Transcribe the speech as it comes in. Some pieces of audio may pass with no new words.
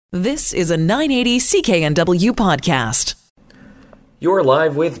This is a 980 CKNW podcast. You're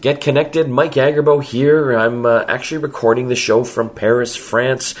live with Get Connected. Mike Agerbo here. I'm actually recording the show from Paris,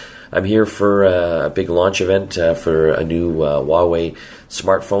 France. I'm here for a big launch event for a new Huawei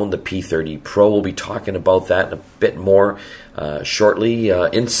smartphone, the P30 Pro. We'll be talking about that and a bit more shortly.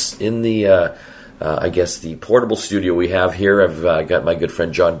 In the the portable studio we have here, I've got my good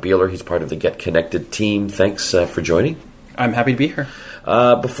friend John Beeler. He's part of the Get Connected team. Thanks for joining. I'm happy to be here.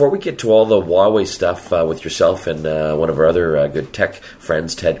 Before we get to all the Huawei stuff with yourself and one of our other good tech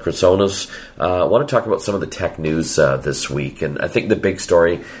friends, Ted Chrysonos, I want to talk about some of the tech news this week. And I think the big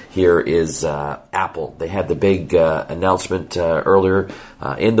story here is Apple. They had the big announcement earlier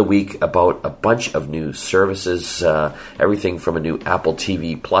in the week about a bunch of new services, everything from a new Apple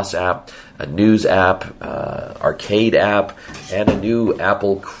TV Plus app, a news app, arcade app, and a new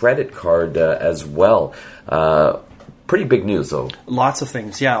Apple credit card as well. Pretty big news, though. Lots of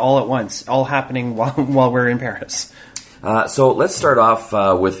things, yeah, all at once, all happening while we're in Paris. So let's start off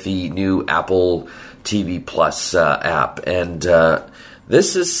with the new Apple TV Plus app. And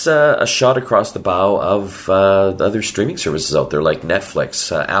this is a shot across the bow of the other streaming services out there, like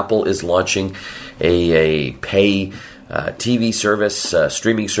Netflix. Apple is launching a pay TV service,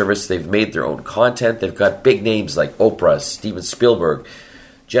 streaming service. They've made their own content. They've got big names like Oprah, Steven Spielberg,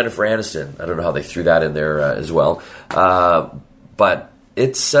 Jennifer Aniston. I don't know how they threw that in there as well. But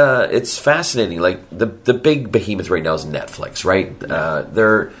it's fascinating. Like the big behemoth right now is Netflix, right?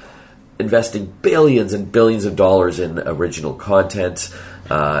 They're investing billions and billions of dollars in original content,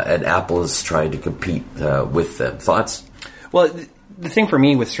 and Apple is trying to compete with them. Thoughts? Well, the thing for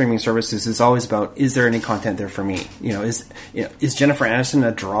me with streaming services is always about, is there any content there for me? Is Jennifer Aniston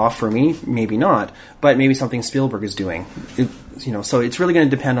a draw for me? Maybe not, but maybe something Spielberg is doing. So it's really going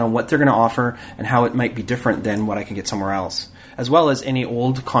to depend on what they're going to offer and how it might be different than what I can get somewhere else, as well as any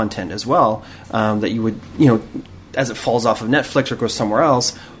old content as well that you would, as it falls off of Netflix or goes somewhere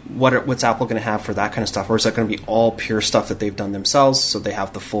else. What's Apple going to have for that kind of stuff, or is that going to be all pure stuff that they've done themselves, so they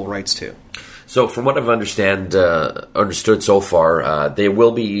have the full rights to? So from what I've understood so far, they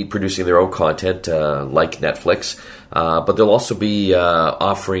will be producing their own content like Netflix, but they'll also be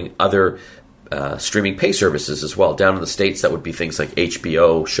offering other streaming pay services as well. Down in the States, that would be things like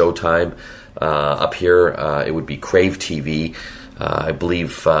HBO, Showtime. Up here, it would be Crave TV. I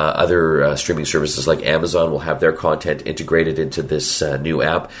believe other streaming services like Amazon will have their content integrated into this new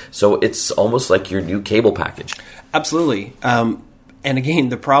app. So it's almost like your new cable package. Absolutely. And again,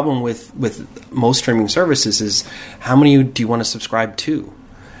 the problem with most streaming services is how many do you want to subscribe to?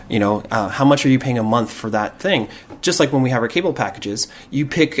 How much are you paying a month for that thing? Just like when we have our cable packages, you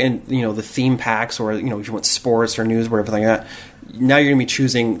pick the theme packs, or if you want sports or news, whatever like that. Now you're going to be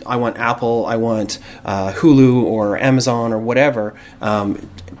choosing, I want Apple, I want Hulu or Amazon or whatever,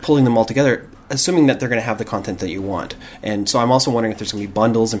 pulling them all together, assuming that they're going to have the content that you want. And so I'm also wondering if there's going to be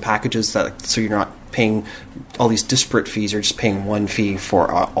bundles and packages so you're not paying all these disparate fees, you're just paying one fee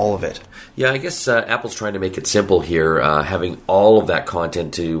for all of it. Yeah, I guess Apple's trying to make it simple here, having all of that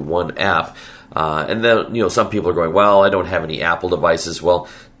content to one app. And then, some people are going, well, I don't have any Apple devices. Well,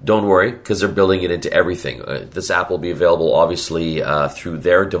 don't worry, because they're building it into everything. This app will be available, obviously, through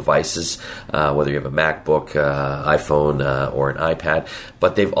their devices, whether you have a MacBook, iPhone, or an iPad.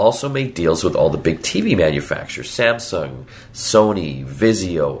 But they've also made deals with all the big TV manufacturers. Samsung, Sony,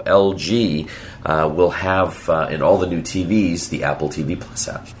 Vizio, LG will have, in all the new TVs, the Apple TV Plus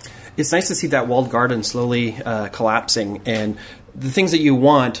app. It's nice to see that walled garden slowly collapsing, and the things that you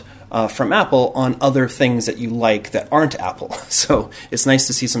want from Apple on other things that you like that aren't Apple. So it's nice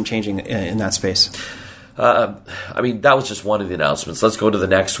to see some changing in that space. That was just one of the announcements. Let's go to the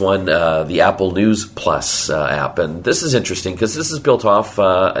next one, the Apple News Plus app. And this is interesting because this is built off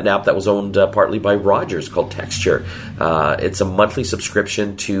an app that was owned partly by Rogers called Texture. It's a monthly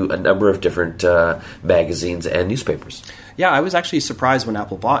subscription to a number of different magazines and newspapers. Yeah, I was actually surprised when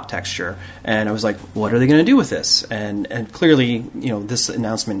Apple bought Texture, and I was like, what are they going to do with this? And clearly, this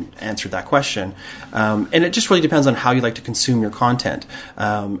announcement answered that question. And it just really depends on how you like to consume your content.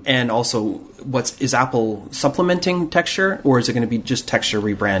 And also, is Apple supplementing Texture, or is it going to be just Texture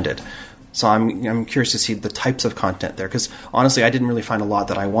rebranded? So I'm curious to see the types of content there, because honestly, I didn't really find a lot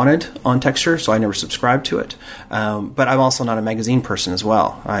that I wanted on Texture, so I never subscribed to it. But I'm also not a magazine person as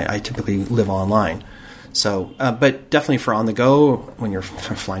well. I typically live online. So, but definitely for on the go, when you're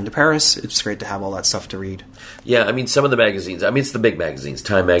flying to Paris, it's great to have all that stuff to read. Yeah, I mean, some of the magazines, it's the big magazines,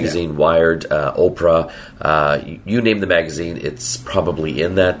 Time Magazine, Wired, Oprah, you name the magazine, it's probably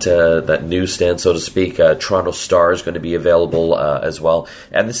in that newsstand, so to speak. Toronto Star is going to be available as well.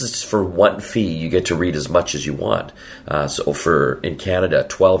 And this is for one fee. You get to read as much as you want. So in Canada,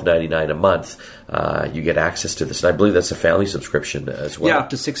 $12.99 a month, you get access to this. And I believe that's a family subscription as well. Yeah, up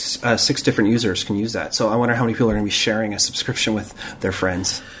to six different users can use that. So I wonder how many people are going to be sharing a subscription with their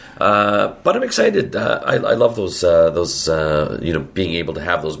friends. But I'm excited. I love those being able to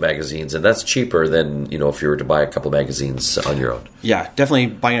have those magazines, and that's cheaper than if you were to buy a couple magazines on your own. Yeah, definitely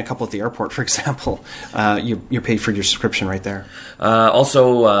buying a couple at the airport, for example. You're paid for your subscription right there.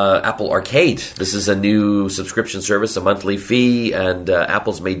 Also, Apple Arcade. This is a new subscription service, a monthly fee, and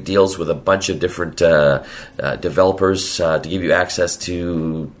Apple's made deals with a bunch of different developers to give you access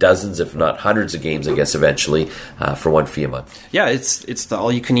to dozens, if not hundreds of games, I guess, eventually, for one fee a month. Yeah, it's the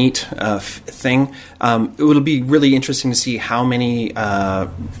all-you-can-eat thing. It will be really interesting to see how many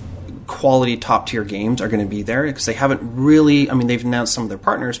quality top-tier games are going to be there, because they haven't really, they've announced some of their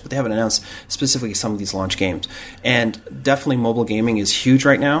partners, but they haven't announced specifically some of these launch games. And definitely mobile gaming is huge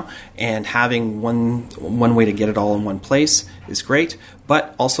right now, and having one way to get it all in one place is great.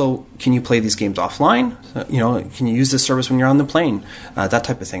 But also, can you play these games offline? Can you use this service when you're on the plane? That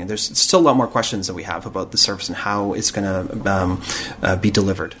type of thing. There's still a lot more questions that we have about the service and how it's going to be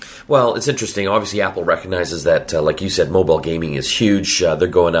delivered. Well, it's interesting. Obviously, Apple recognizes that, like you said, mobile gaming is huge. They're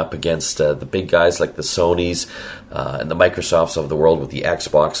going up against the big guys like the Sonys and the Microsofts of the world with the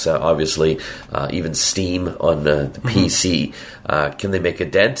Xbox, obviously, even Steam on the PC. Can they make a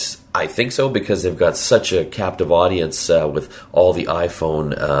dent? I think so, because they've got such a captive audience with all the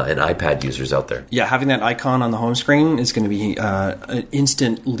iPhone and iPad users out there. Yeah, having that icon on the home screen is going to be an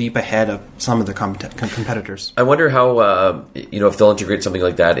instant leap ahead of some of the competitors. I wonder how, if they'll integrate something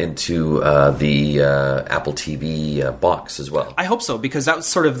like that into the Apple TV box as well. I hope so, because that was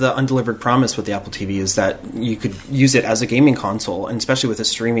sort of the undelivered promise with the Apple TV, is that you could use it as a gaming console, and especially with a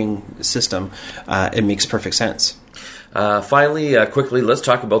streaming system, it makes perfect sense. Finally, quickly, let's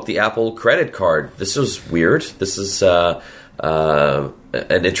talk about the Apple credit card. This was weird. This is an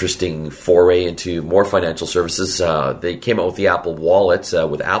interesting foray into more financial services. They came out with the Apple Wallet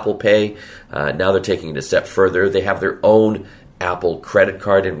with Apple Pay. Now they're taking it a step further. They have their own Apple credit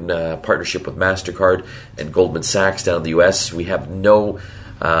card in partnership with MasterCard and Goldman Sachs down in the U.S. We have no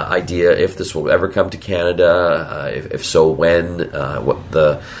idea if this will ever come to Canada, if so, when, what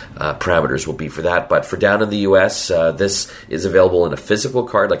the parameters will be for that. But for down in the U.S., this is available in a physical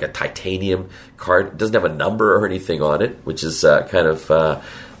card, like a titanium card. It doesn't have a number or anything on it, which is kind of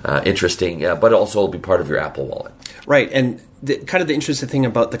interesting, but also will be part of your Apple Wallet. Right, and the interesting thing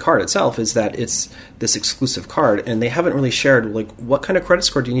about the card itself is that it's this exclusive card, and they haven't really shared, what kind of credit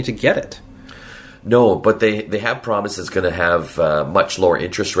score do you need to get it? No, but they have promised it's going to have much lower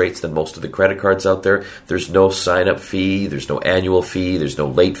interest rates than most of the credit cards out there. There's no sign-up fee. There's no annual fee. There's no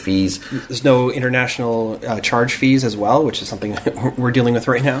late fees. There's no international charge fees as well, which is something we're dealing with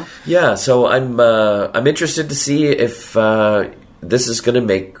right now. Yeah, so I'm interested to see if this is going to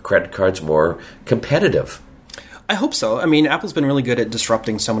make credit cards more competitive. I hope so. Apple's been really good at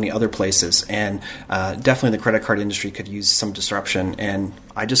disrupting so many other places, and definitely the credit card industry could use some disruption, and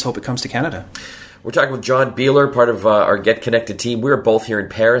I just hope it comes to Canada. We're talking with John Beeler, part of our Get Connected team. We're both here in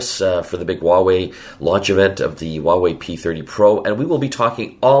Paris for the big Huawei launch event of the Huawei P30 Pro, and we will be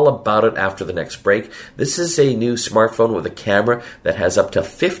talking all about it after the next break. This is a new smartphone with a camera that has up to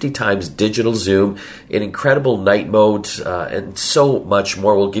 50 times digital zoom, an incredible night mode, and so much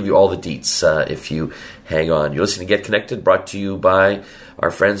more. We'll give you all the deets if you hang on. You're listening to Get Connected, brought to you by our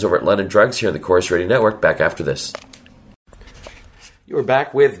friends over at London Drugs here on the Chorus Radio Network. Back after this. We're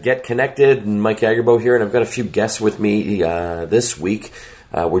back with Get Connected, and Mike Agerbo here, and I've got a few guests with me this week.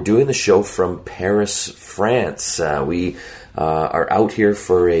 We're doing the show from Paris, France. We are out here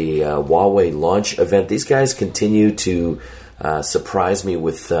for a Huawei launch event. These guys continue to surprise me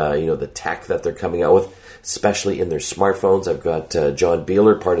with the tech that they're coming out with, especially in their smartphones. I've got John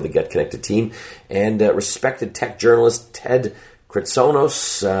Beeler, part of the Get Connected team, and respected tech journalist Ted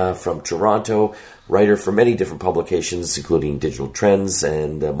Chrysonos from Toronto, writer for many different publications, including Digital Trends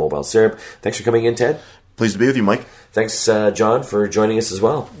and Mobile Syrup. Thanks for coming in, Ted. Pleased to be with you, Mike. Thanks, John, for joining us as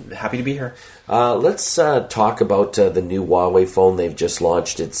well. Happy to be here. Let's talk about the new Huawei phone they've just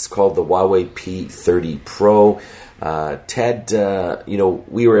launched. It's called the Huawei P30 Pro. Ted,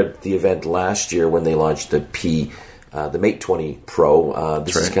 we were at the event last year when they launched the Mate 20 Pro.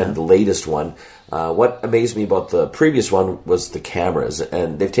 This is kind of the latest one. What amazed me about the previous one was the cameras,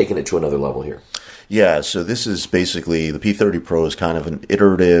 and they've taken it to another level here. Yeah, so this is basically, the P30 Pro is kind of an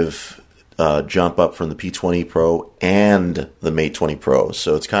iterative jump up from the P20 Pro and the Mate 20 Pro.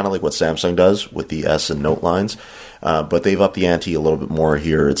 So it's kind of like what Samsung does with the S and Note lines, but they've upped the ante a little bit more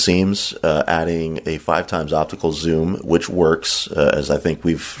here, it seems, adding a 5x optical zoom, which works, as I think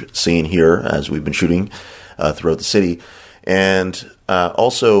we've seen here as we've been shooting throughout the city. And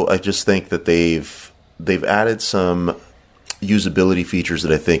also, I just think that they've added some usability features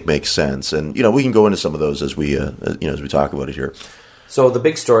that I think make sense, and we can go into some of those as we as we talk about it here. So the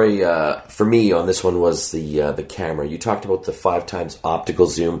big story for me on this one was the camera. You talked about the 5x optical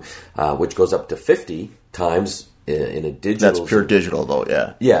zoom, which goes up to 50 times in a digital. That's pure zoom. Digital, though.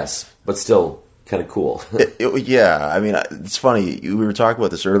 Yeah. Yes, but still kind of cool. Yeah, I mean, it's funny. We were talking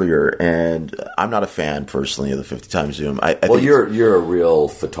about this earlier, and I'm not a fan personally of the 50 times zoom. I think you're a real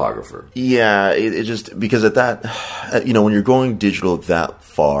photographer. Yeah, it just because at that, when you're going digital that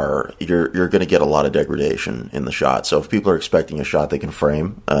far, you're going to get a lot of degradation in the shot. So if people are expecting a shot they can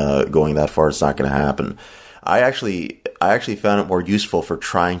frame, going that far, it's not going to happen. I actually found it more useful for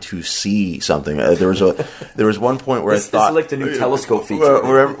trying to see something. There was one point where I thought, this is like the new telescope feature.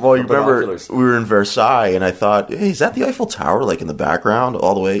 You remember we were in Versailles, and I thought, hey, is that the Eiffel Tower like in the background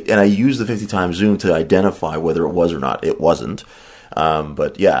all the way? And I used the 50 times zoom to identify whether it was or not. It wasn't.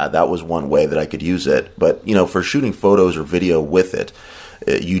 But yeah, that was one way that I could use it. But for shooting photos or video with it,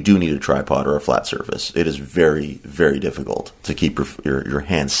 you do need a tripod or a flat surface. It is very, very difficult to keep your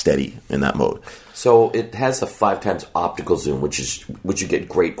hands steady in that mode. So it has a 5x optical zoom, which you get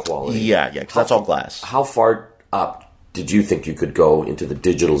great quality. Yeah, because that's all glass. How far up did you think you could go into the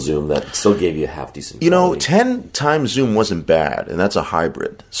digital zoom that still gave you a half decent quality? 10 times zoom wasn't bad, and that's a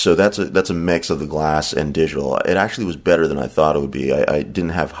hybrid. So that's a mix of the glass and digital. It actually was better than I thought it would be. I didn't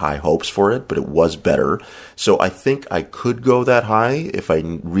have high hopes for it, but it was better. So I think I could go that high if I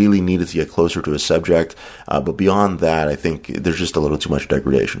really needed to get closer to a subject. But beyond that, I think there's just a little too much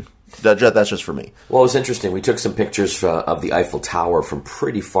degradation. That's just for me. Well, it was interesting. We took some pictures of the Eiffel Tower from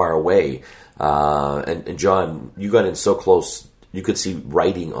pretty far away. And John, you got in so close, you could see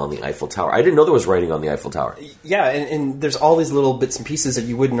writing on the Eiffel Tower. I didn't know there was writing on the Eiffel Tower. Yeah, and there's all these little bits and pieces that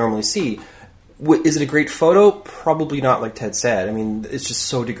you wouldn't normally see. Is it a great photo? Probably not, like Ted said. I mean, it's just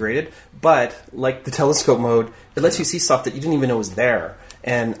so degraded. But, like the telescope mode, it lets you see stuff that you didn't even know was there.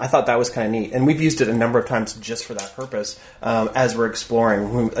 And I thought that was kind of neat. And we've used it a number of times just for that purpose as we're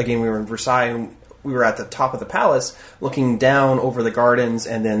exploring. Again, we were in Versailles, and we were at the top of the palace looking down over the gardens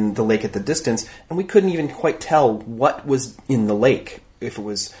and then the lake at the distance, and we couldn't even quite tell what was in the lake, if it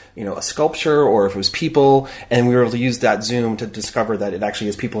was a sculpture or if it was people, and we were able to use that zoom to discover that it actually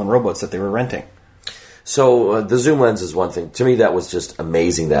is people and robots that they were renting. So the zoom lens is one thing. To me, that was just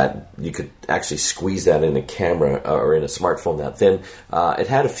amazing that you could actually squeeze that in a camera or in a smartphone that thin. It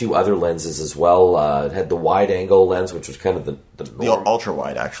had a few other lenses as well. It had the wide-angle lens, which was kind of the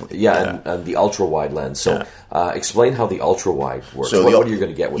ultra-wide, actually. Yeah. And the ultra-wide lens. So explain how the ultra-wide works. So what are you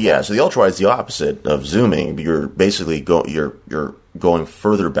going to get with that? Yeah, so the ultra-wide is the opposite of zooming. You're basically you're going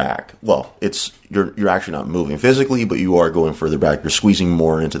further back. Well, you're actually not moving physically, but you are going further back. You're squeezing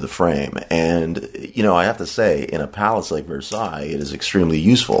more into the frame. And, I have to say, in a palace like Versailles, it is extremely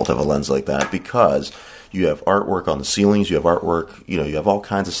useful to have a lens like that because you have artwork on the ceilings, you have artwork, you have all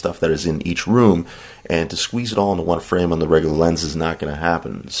kinds of stuff that is in each room, and to squeeze it all into one frame on the regular lens is not going to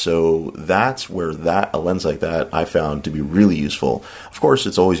happen. So that's where a lens like that I found to be really useful. Of course,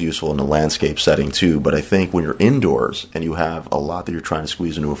 it's always useful in a landscape setting too, but I think when you're indoors and you have a lot that you're trying to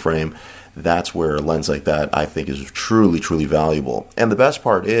squeeze into a frame, that's where a lens like that I think is truly, truly valuable. And the best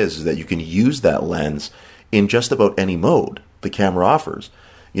part is that you can use that lens in just about any mode the camera offers.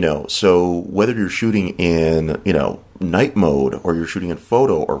 So whether you're shooting in, night mode or you're shooting in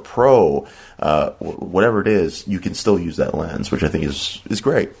photo or pro, whatever it is, you can still use that lens, which I think is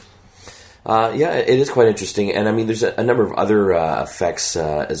great. Yeah, it is quite interesting. And I mean, there's a number of other effects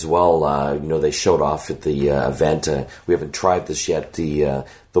as well. They showed off at the event. We haven't tried this yet, the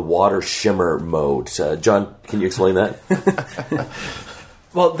water shimmer mode. John, can you explain that?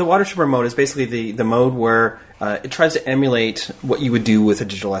 Well, the water shimmer mode is basically the mode where it tries to emulate what you would do with a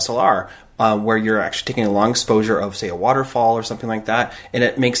digital SLR, where you're actually taking a long exposure of, say, a waterfall or something like that, and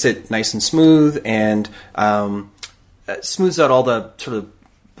it makes it nice and smooth and smooths out all the sort of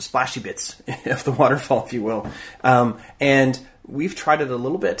splashy bits of the waterfall, if you will. And we've tried it a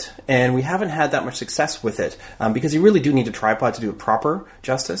little bit, and we haven't had that much success with it because you really do need a tripod to do it proper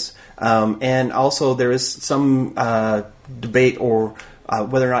justice. And also there is some debate or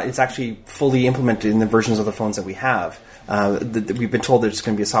whether or not it's actually fully implemented in the versions of the phones that we have. We've been told there's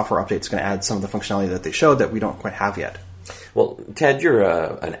going to be a software update that's going to add some of the functionality that they showed that we don't quite have yet. Well, Ted, you're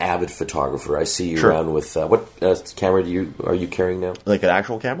an avid photographer. I see you Sure. around with what camera are you carrying now? Like an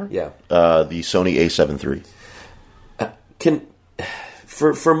actual camera? Yeah. The Sony A7 III.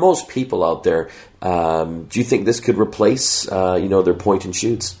 For most people out there, do you think this could replace their point and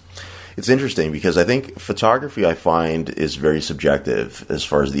shoots? It's interesting because I think photography, I find, is very subjective as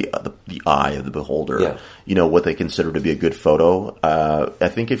far as the eye of the beholder. Yeah. You know, what they consider to be a good photo. I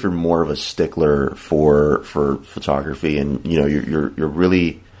think if you're more of a stickler for photography, and you know, you're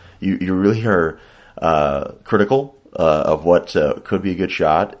really critical of what could be a good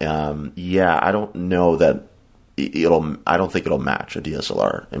shot. I don't know that I don't think it'll match a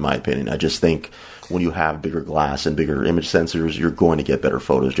DSLR, in my opinion. I just think when you have bigger glass and bigger image sensors, you're going to get better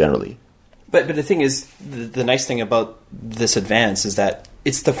photos generally. But the thing is, the nice thing about this advance is that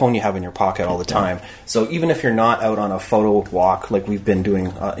it's the phone you have in your pocket all the time. So even if you're not out on a photo walk like we've been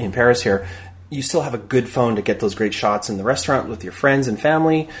doing in Paris here, you still have a good phone to get those great shots in the restaurant with your friends and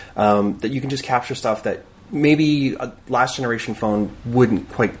family, that you can just capture stuff that maybe a last generation phone wouldn't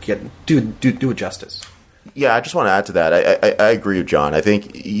quite do it justice. Yeah, I just want to add to that. I agree with John. I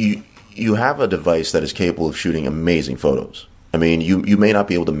think you have a device that is capable of shooting amazing photos. I mean, you may not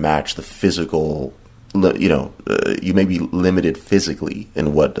be able to match the physical, you may be limited physically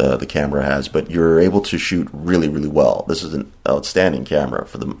in what the camera has, but you're able to shoot really, really well. This is an outstanding camera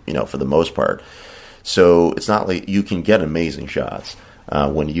for the most part. So it's not like you can get amazing shots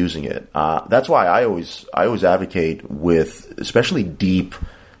when using it. That's why I always advocate with, especially deep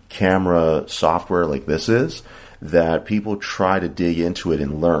camera software like this is, that people try to dig into it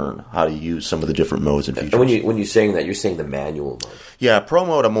and learn how to use some of the different modes and features. And when you're saying that, you're saying the manual mode. Yeah, Pro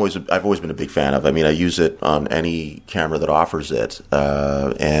mode I've always been a big fan of. I mean, I use it on any camera that offers it,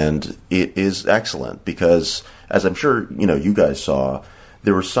 and it is excellent because, as I'm sure you guys saw,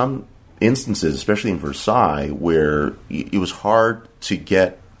 there were some instances, especially in Versailles, where it was hard to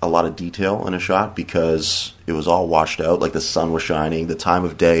get a lot of detail in a shot because it was all washed out, like the sun was shining. The time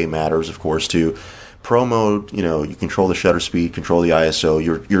of day matters, of course, too. Pro mode, you control the shutter speed, control the ISO.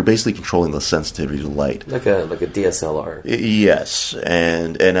 You're basically controlling the sensitivity to light, like a DSLR. Yes,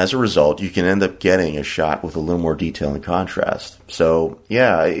 and as a result, you can end up getting a shot with a little more detail and contrast. So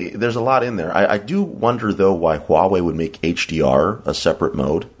yeah, there's a lot in there. I do wonder though why Huawei would make HDR a separate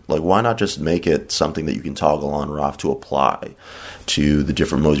mode. Like, why not just make it something that you can toggle on or off to apply to the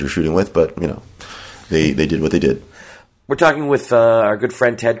different modes you're shooting with? But they did what they did. We're talking with our good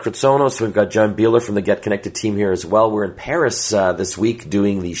friend Ted Kritsonos. We've got John Beeler from the Get Connected team here as well. We're in Paris this week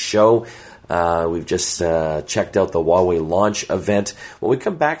doing the show. We've just checked out the Huawei launch event. When we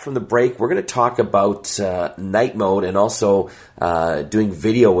come back from the break, we're going to talk about night mode and also doing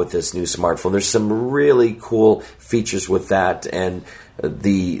video with this new smartphone. There's some really cool features with that, and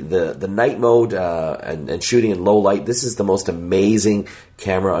the night mode and shooting in low light. This is the most amazing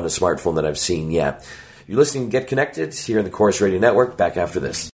camera on a smartphone that I've seen yet. You're listening to Get Connected here on the Chorus Radio Network. Back after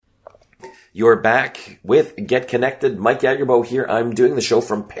this. You're back with Get Connected. Mike Agerbo here. I'm doing the show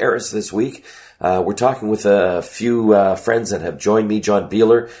from Paris this week. We're talking with a few friends that have joined me. John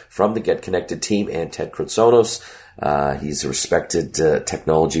Beeler from the Get Connected team and Ted Kritsonos. He's a respected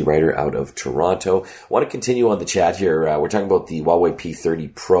technology writer out of Toronto. I want to continue on the chat here. We're talking about the Huawei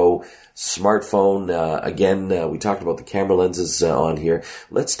P30 Pro smartphone. Again, we talked about the camera lenses on here.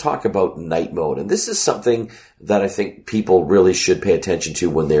 Let's talk about night mode. And this is something that I think people really should pay attention to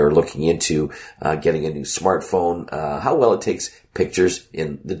when they're looking into getting a new smartphone, how well it takes pictures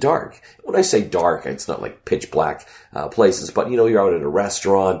in the dark. When I say dark, it's not like pitch black places, but you're out at a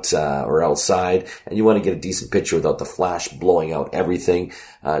restaurant or outside and you want to get a decent picture without the flash blowing out everything.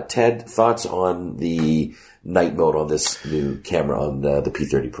 Ted, thoughts on the night mode on this new camera on the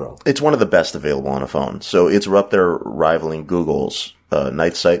P30 Pro? It's one of the best available on a phone. So it's up there rivaling Google's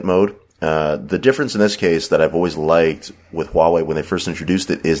night sight mode. The difference in this case that I've always liked with Huawei when they first introduced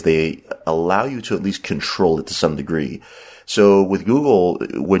it is they allow you to at least control it to some degree. So with Google,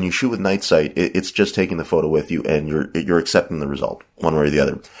 when you shoot with night sight, it's just taking the photo with you and you're accepting the result one way or the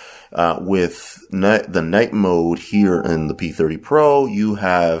other. With the night mode here in the P30 Pro, you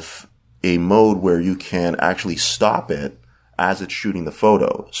have a mode where you can actually stop it as it's shooting the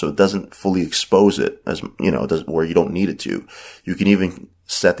photo. So it doesn't fully expose it as, where you don't need it to. You can even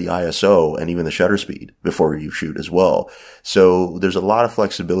set the ISO and even the shutter speed before you shoot as well. So there's a lot of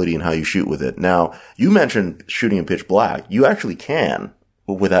flexibility in how you shoot with it. Now, you mentioned shooting in pitch black. You actually can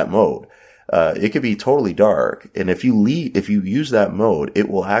with that mode. It could be totally dark. And if you use that mode, it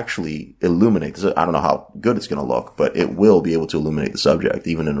will actually illuminate. I don't know how good it's going to look, but it will be able to illuminate the subject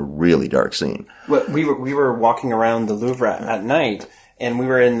even in a really dark scene. Well, we were walking around the Louvre at night, and we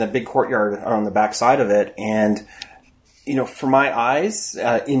were in the big courtyard on the back side of it, and for my eyes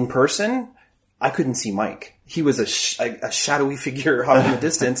in person, I couldn't see Mike. He was a shadowy figure off in the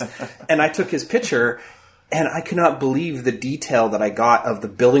distance, and I took his picture, and I could not believe the detail that I got of the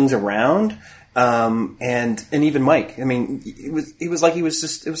buildings around, and even Mike. I mean, it was like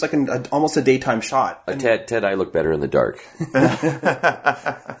almost a daytime shot. Ted, I look better in the dark.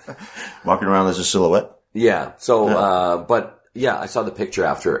 Walking around as a silhouette. Yeah. So, but. Yeah, I saw the picture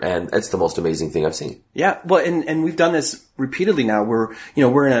after, and it's the most amazing thing I've seen. Yeah, well, and we've done this repeatedly now. We're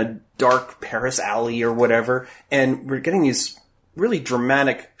in a dark Paris alley or whatever, and we're getting these really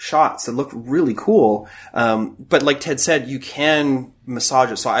dramatic shots that look really cool. But like Ted said, you can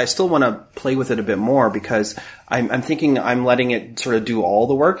massage it. So I still want to play with it a bit more because I'm thinking I'm letting it sort of do all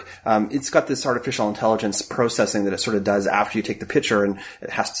the work. It's got this artificial intelligence processing that it sort of does after you take the picture, and it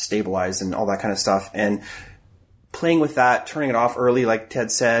has to stabilize and all that kind of stuff. And playing with that, turning it off early, like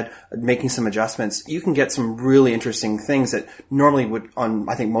Ted said, making some adjustments, you can get some really interesting things that normally would, on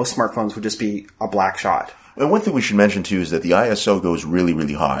I think most smartphones, would just be a black shot. And one thing we should mention too is that the ISO goes really,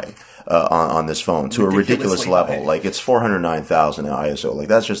 really high on this phone to a ridiculous level. High. Like it's 409,000 ISO. Like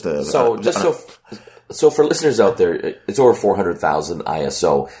that's just a So for listeners out there, it's over 400,000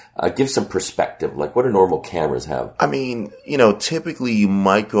 ISO. Give some perspective. Like, what do normal cameras have? I mean, typically you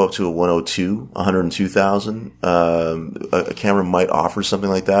might go up to a 102,000. A camera might offer something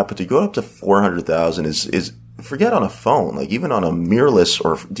like that, but to go up to 400,000 is forget on a phone. Like even on a mirrorless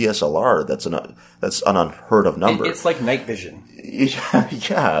or DSLR, that's an unheard of number. It's like night vision.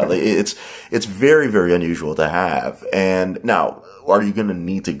 Yeah. It's very, very unusual to have. And now, are you going to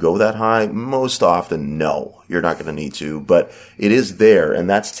need to go that high? Most often, no. You're not going to need to, but it is there, and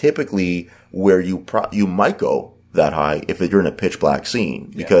that's typically where you might go that high if you're in a pitch black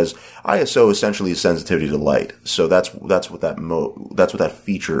scene, because ISO essentially is sensitivity to light. So that's what that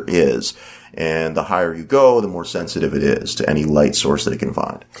feature is. And the higher you go, the more sensitive it is to any light source that it can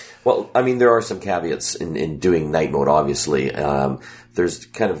find. Well, I mean, there are some caveats in doing night mode, obviously. There's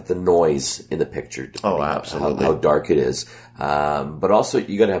kind of the noise in the picture. Oh, absolutely. How dark it is. But also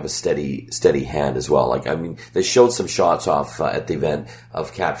you got to have a steady hand as well. Like, I mean, they showed some shots off at the event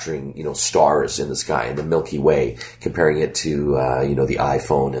of capturing, stars in the sky in the Milky Way, comparing it to, the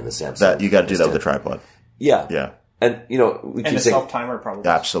iPhone and the Samsung. That you got to do that with a tripod. Yeah. Yeah. And, we keep saying, self-timer probably.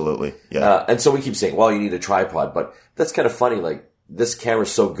 Absolutely. Yeah. And so we keep saying, well, you need a tripod, but that's kind of funny. Like, this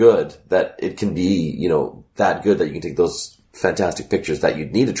camera's so good that it can be, that good that you can take those fantastic pictures that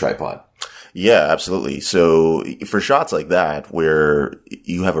you'd need a tripod. Yeah, absolutely. So for shots like that, where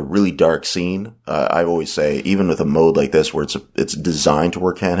you have a really dark scene, I always say, even with a mode like this where it's designed to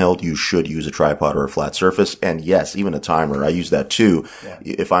work handheld, you should use a tripod or a flat surface. And yes, even a timer. I use that too. Yeah.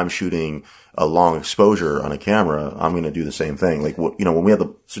 If I'm shooting a long exposure on a camera, I'm going to do the same thing. Like, when we had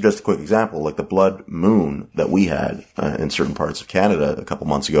so just a quick example, like the blood moon that we had in certain parts of Canada a couple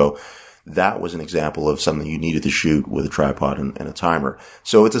months ago, that was an example of something you needed to shoot with a tripod and a timer.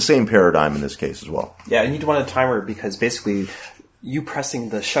 So it's the same paradigm in this case as well. Yeah, and you'd want a timer because basically you pressing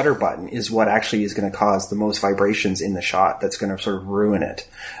the shutter button is what actually is going to cause the most vibrations in the shot. That's going to sort of ruin it.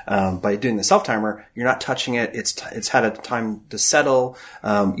 By doing the self-timer, you're not touching it. It's had a time to settle.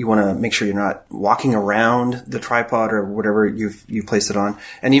 You want to make sure you're not walking around the tripod or whatever you've placed it on.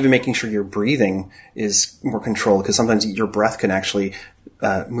 And even making sure your breathing is more controlled, because sometimes your breath can actually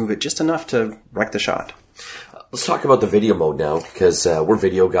move it just enough to wreck the shot. Let's talk about the video mode now, because we're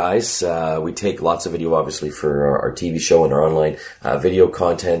video guys. We take lots of video, obviously, for our TV show and our online video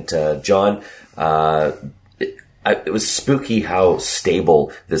content. John, it was spooky how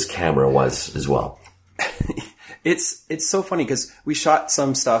stable this camera was as well. It's so funny because we shot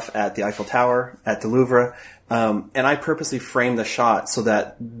some stuff at the Eiffel Tower, at the Louvre, and I purposely framed the shot so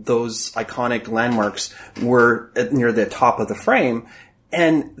that those iconic landmarks were near the top of the frame.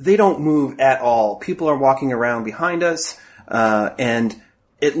 And they don't move at all. People are walking around behind us, and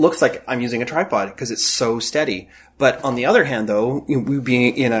it looks like I'm using a tripod because it's so steady. But on the other hand, though, we'd be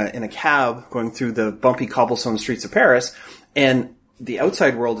in a cab going through the bumpy cobblestone streets of Paris, and the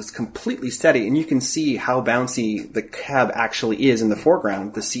outside world is completely steady, and you can see how bouncy the cab actually is in the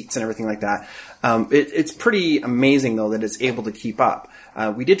foreground, the seats and everything like that. It's pretty amazing, though, that it's able to keep up.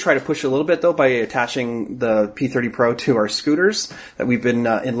 We did try to push a little bit, though, by attaching the P30 Pro to our scooters that we've been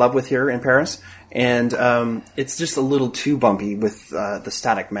in love with here in Paris. And it's just a little too bumpy with the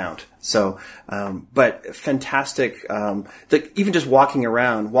static mount. So, but fantastic. Even just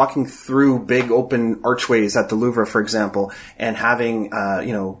walking through big open archways at the Louvre, for example, and having,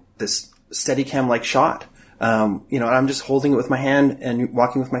 this Steadicam-like shot. And I'm just holding it with my hand and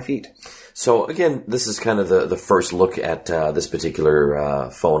walking with my feet. So again, this is kind of the first look at this particular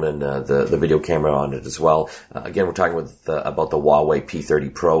phone and the video camera on it as well. Again, we're talking about the Huawei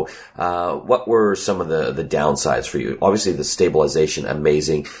P30 Pro. What were some of the downsides for you? Obviously, the stabilization,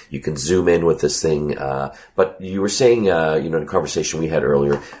 amazing. You can zoom in with this thing, but you were saying, in a conversation we had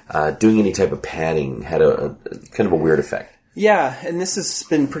earlier, doing any type of panning had a kind of a weird effect. Yeah, and this has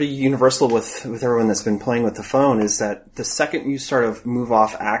been pretty universal with everyone that's been playing with the phone, is that the second you sort of move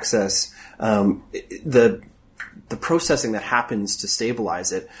off axis, the processing that happens to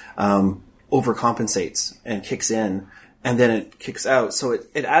stabilize it overcompensates and kicks in, and then it kicks out. So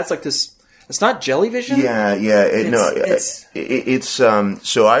it adds like this. It's not jelly vision. Yeah.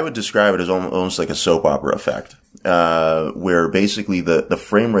 So I would describe it as almost like a soap opera effect. Where basically the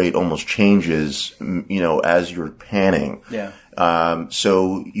frame rate almost changes, as you're panning. Yeah.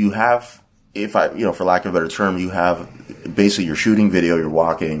 So you have, for lack of a better term, you have basically you're shooting video, you're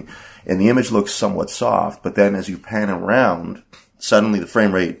walking, and the image looks somewhat soft, but then as you pan around, suddenly the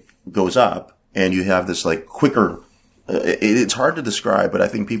frame rate goes up, and you have this like quicker. It's hard to describe, but I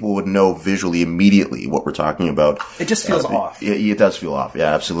think people would know visually immediately what we're talking about. It just feels off. It does feel off.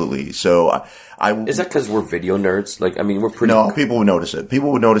 Yeah, absolutely. So is that because we're video nerds? We're pretty. No, people would notice it.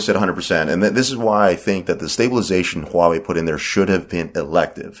 People would notice it 100%. And this is why I think that the stabilization Huawei put in there should have been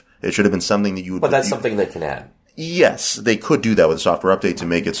elective. It should have been something that you would. But that's something they can add. Yes, they could do that with a software update to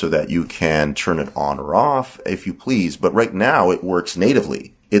make it so that you can turn it on or off if you please. But right now it works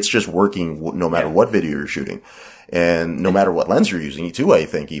natively. It's just working no matter what video you're shooting. And no matter what lens you're using, too, I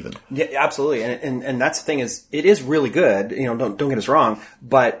think even. Yeah, absolutely. And that's the thing is, it is really good. Don't get us wrong,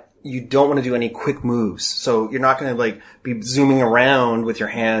 but you don't want to do any quick moves. So you're not going to be zooming around with your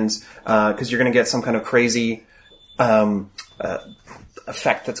hands, cause you're going to get some kind of crazy,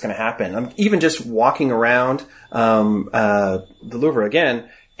 effect that's going to happen. Even just walking around, the Louvre again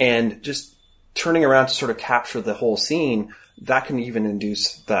and just turning around to sort of capture the whole scene, that can even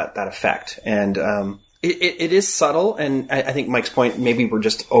induce that effect. And, It is subtle, and I think Mike's point, maybe we're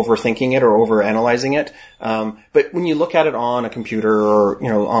just overthinking it or overanalyzing it. But when you look at it on a computer or,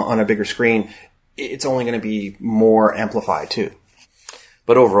 on a bigger screen, it's only going to be more amplified too.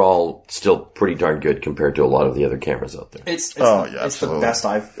 But overall, still pretty darn good compared to a lot of the other cameras out there. It's the best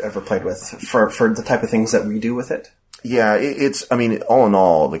I've ever played with for the type of things that we do with it. Yeah, all in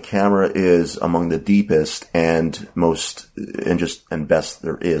all, the camera is among the deepest and most and best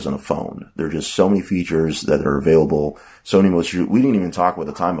there is on a phone. There are just so many features that are available. Sony we didn't even talk about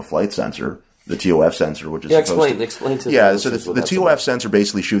the time of flight sensor, the TOF sensor, which is explain to the TOF sensor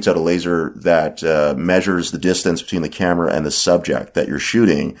basically shoots out a laser that measures the distance between the camera and the subject that you're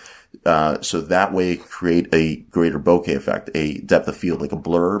shooting. So that way create a greater bokeh effect, a depth of field, like a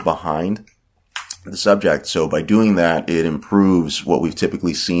blur behind the subject. So by doing that, it improves what we've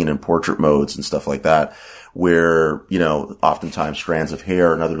typically seen in portrait modes and stuff like that, where, oftentimes strands of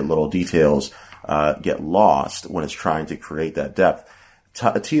hair and other little details, get lost when it's trying to create that depth.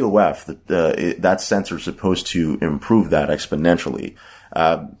 TOF, that sensor is supposed to improve that exponentially.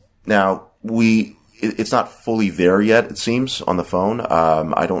 Now it's not fully there yet, it seems, on the phone.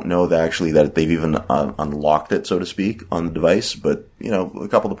 I don't know that they've even unlocked it, so to speak, on the device. But a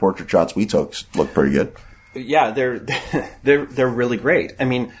couple of the portrait shots we took looked pretty good. Yeah, they're really great. I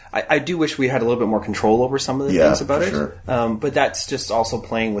mean, I do wish we had a little bit more control over some of the things about it. Sure. But that's just also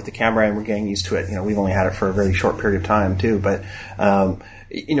playing with the camera, and we're getting used to it. We've only had it for a very short period of time too. But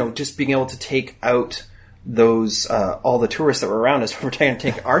just being able to take out those all the tourists that were around us when we're trying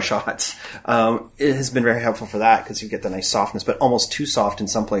to take our shots, it has been very helpful for that, because you get the nice softness, but almost too soft in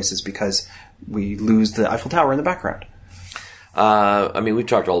some places because we lose the Eiffel Tower in the background. We've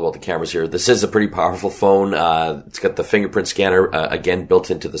talked all about the cameras here. This is a pretty powerful phone. It's got the fingerprint scanner, again, built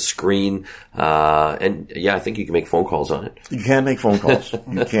into the screen. And I think you can make phone calls on it. You can make phone calls.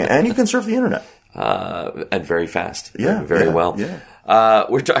 You can, and you can surf the internet. And very fast. Yeah. Very well. Yeah.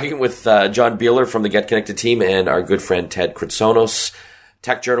 We're talking with John Beeler from the Get Connected team and our good friend Ted Kritsonos,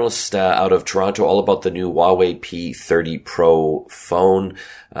 tech journalist out of Toronto, all about the new Huawei P30 Pro phone.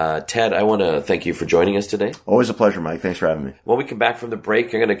 Ted, I want to thank you for joining us today. Always a pleasure, Mike. Thanks for having me. When we come back from the break,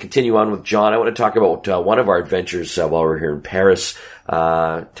 I'm going to continue on with John. I want to talk about one of our adventures while we're here in Paris.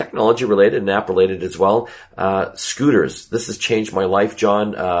 Technology related and app related as well. Scooters. This has changed my life,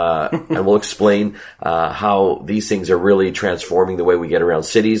 John. And we'll explain how these things are really transforming the way we get around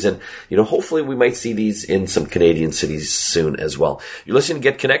cities. And, hopefully we might see these in some Canadian cities soon as well. You're listening to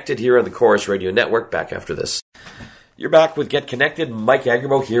Get Connected here on the Chorus Radio Network. Back after this. You're back with Get Connected. Mike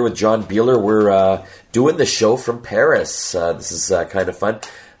Agerbo here with John Beeler. We're doing the show from Paris. This is kind of fun.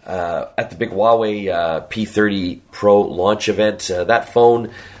 At the big Huawei P30 Pro launch event. That phone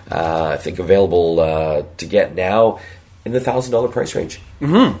I think available to get now in the $1,000 price range,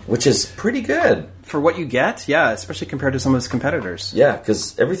 which is pretty good. For what you get, yeah, especially compared to some of its competitors. Yeah,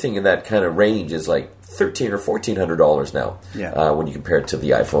 because everything in that kind of range is like $1,300 or $1,400 now. Yeah. When you compare it to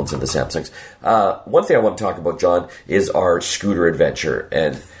the iPhones and the Samsungs. One thing I want to talk about, John, is our scooter adventure,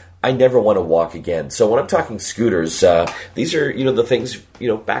 and I never want to walk again. So when I'm talking scooters, these are the things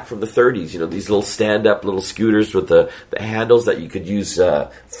back from the 30s. These little stand-up little scooters with the handles that you could use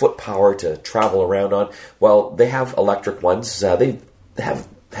foot power to travel around on. Well, they have electric ones. They have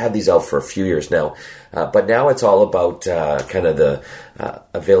had these out for a few years now, but now it's all about kind of the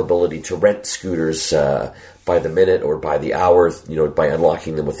availability to rent scooters by the minute or by the hour, by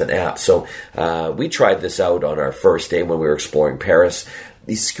unlocking them with an app. So we tried this out on our first day when we were exploring Paris.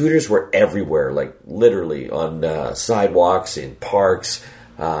 These scooters were everywhere, like literally on sidewalks, in parks.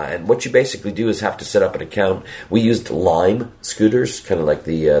 And what you basically do is have to set up an account. We used Lime scooters, kind of like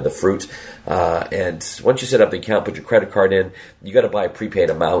the fruit. And once you set up the account, put your credit card in, you got to buy a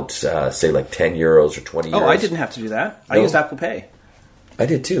prepaid amount, say like €10 or €20. Oh, I didn't have to do that. I used Apple Pay. I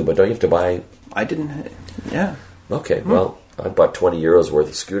did too, but don't you have to buy? I didn't. Yeah. Okay, well, I bought €20 worth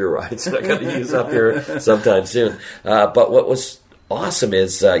of scooter rides that I got to use up here sometime soon. But what was awesome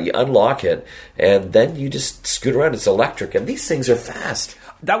is you unlock it, and then you just scoot around. It's electric, and these things are fast.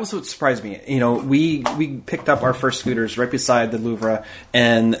 That was what surprised me. We picked up our first scooters right beside the Louvre,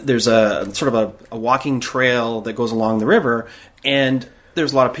 and there's a sort of a walking trail that goes along the river, and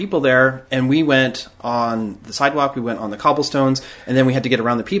there's a lot of people there, and we went on the sidewalk, we went on the cobblestones, and then we had to get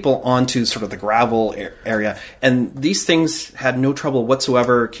around the people onto sort of the gravel area. And these things had no trouble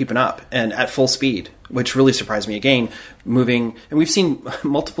whatsoever keeping up and at full speed, which really surprised me. Again, moving, and we've seen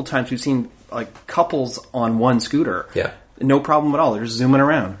multiple times, we've seen like couples on one scooter. Yeah. No problem at all. They're just zooming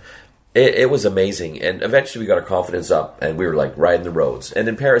around. It was amazing, and eventually we got our confidence up, and we were like riding the roads. And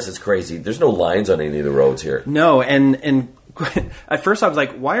in Paris, it's crazy. There's no lines on any of the roads here. No, and at first I was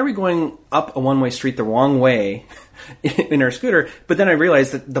like, why are we going up a one-way street the wrong way in our scooter? But then I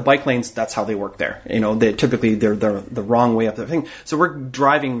realized that the bike lanes, that's how they work there. They're the wrong way up the thing. So we're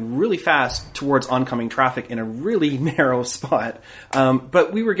driving really fast towards oncoming traffic in a really narrow spot.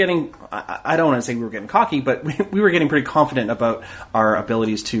 But we were getting, I don't want to say we were getting cocky, but we were getting pretty confident about our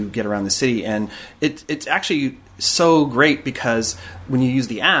abilities to get around the city. And it's actually so great because when you use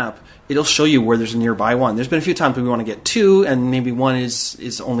the app, it'll show you where there's a nearby one. There's been a few times we want to get two, and maybe one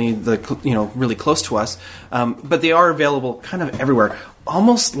is only really close to us. But they are available kind of everywhere,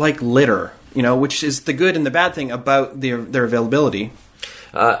 almost like litter, which is the good and the bad thing about their availability.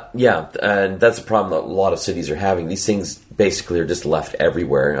 Yeah, and that's a problem that a lot of cities are having. These things basically are just left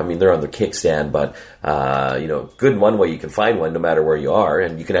everywhere. I mean, they're on the kickstand, but good in one way, you can find one no matter where you are,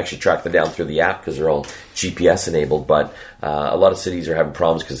 and you can actually track them down through the app because they're all GPS enabled. But a lot of cities are having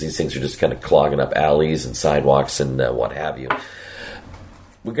problems because these things are just kind of clogging up alleys and sidewalks and what have you.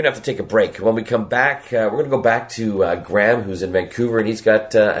 We're going to have to take a break. When we come back, we're going to go back to Graham, who's in Vancouver, and he's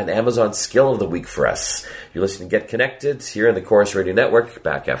got an Amazon Skill of the Week for us. You're listening to Get Connected here on the Chorus Radio Network.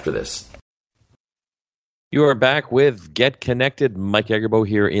 Back after this. You are back with Get Connected. Mike Agerbo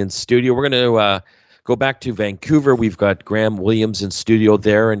here in studio. We're going to go back to Vancouver. We've got Graham Williams in studio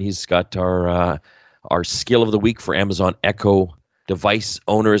there, and he's got our Skill of the Week for Amazon Echo device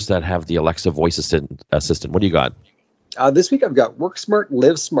owners that have the Alexa voice assistant. What do you got? This week I've got Work Smart,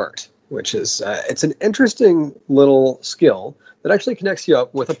 Live Smart, which is it's an interesting little skill that actually connects you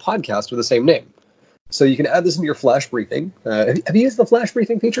up with a podcast with the same name. So you can add this into your flash briefing. Have you used the flash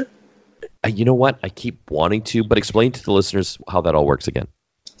briefing feature? You know what? I keep wanting to, but explain to the listeners how that all works again.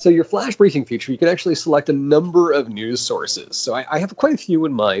 So your flash briefing feature, you can actually select a number of news sources. So I have quite a few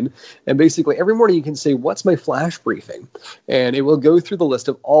in mind. And basically every morning you can say, what's my flash briefing? And it will go through the list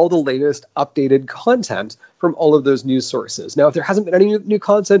of all the latest updated content from all of those news sources. Now, if there hasn't been any new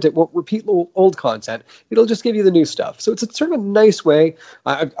content, it won't repeat old content. It'll just give you the new stuff. So it's a sort of a nice way.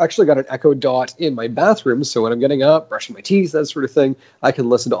 I've actually got an Echo Dot in my bathroom. So when I'm getting up, brushing my teeth, that sort of thing, I can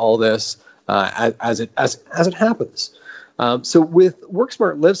listen to all this as it happens. So with Work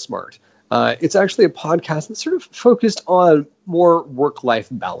Smart, Live Smart, it's actually a podcast that's sort of focused on more work-life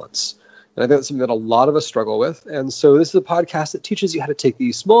balance. And I think that's something that a lot of us struggle with. And so this is a podcast that teaches you how to take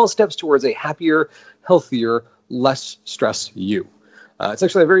these small steps towards a happier, healthier, less stressed you. It's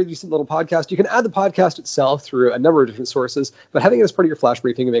actually a very decent little podcast. You can add the podcast itself through a number of different sources, but having it as part of your flash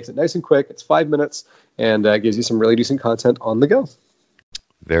briefing, it makes it nice and quick. It's 5 minutes and gives you some really decent content on the go.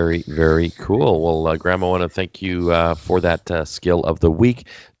 Very, very cool. Well, Graham, I want to thank you for that skill of the week.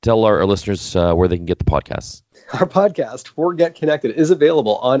 Tell our listeners where they can get the podcasts. Our podcast, For Get Connected, is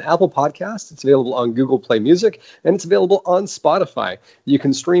available on Apple Podcasts, it's available on Google Play Music, and it's available on Spotify. You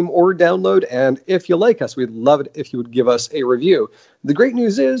can stream or download, and if you like us, we'd love it if you would give us a review. The great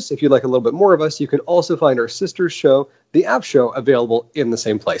news is, if you'd like a little bit more of us, you can also find our sister show, The App Show, available in the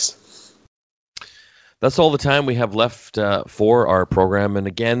same place. That's all the time we have left for our program. And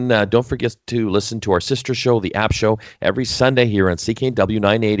again, don't forget to listen to our sister show, The App Show, every Sunday here on CKNW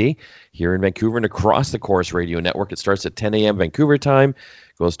 980 here in Vancouver and across the Chorus Radio Network. It starts at 10 a.m. Vancouver time,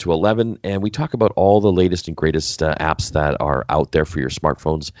 goes to 11, and we talk about all the latest and greatest apps that are out there for your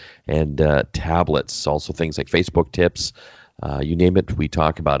smartphones and tablets. Also things like Facebook tips, you name it, we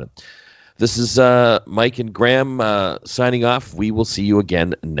talk about it. This is Mike and Graham signing off. We will see you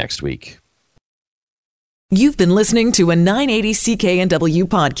again next week. You've been listening to a 980 CKNW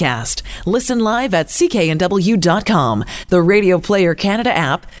podcast. Listen live at cknw.com, the Radio Player Canada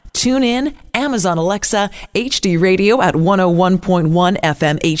app, TuneIn, Amazon Alexa, HD Radio at 101.1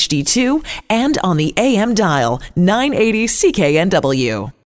 FM HD2, and on the AM dial, 980 CKNW.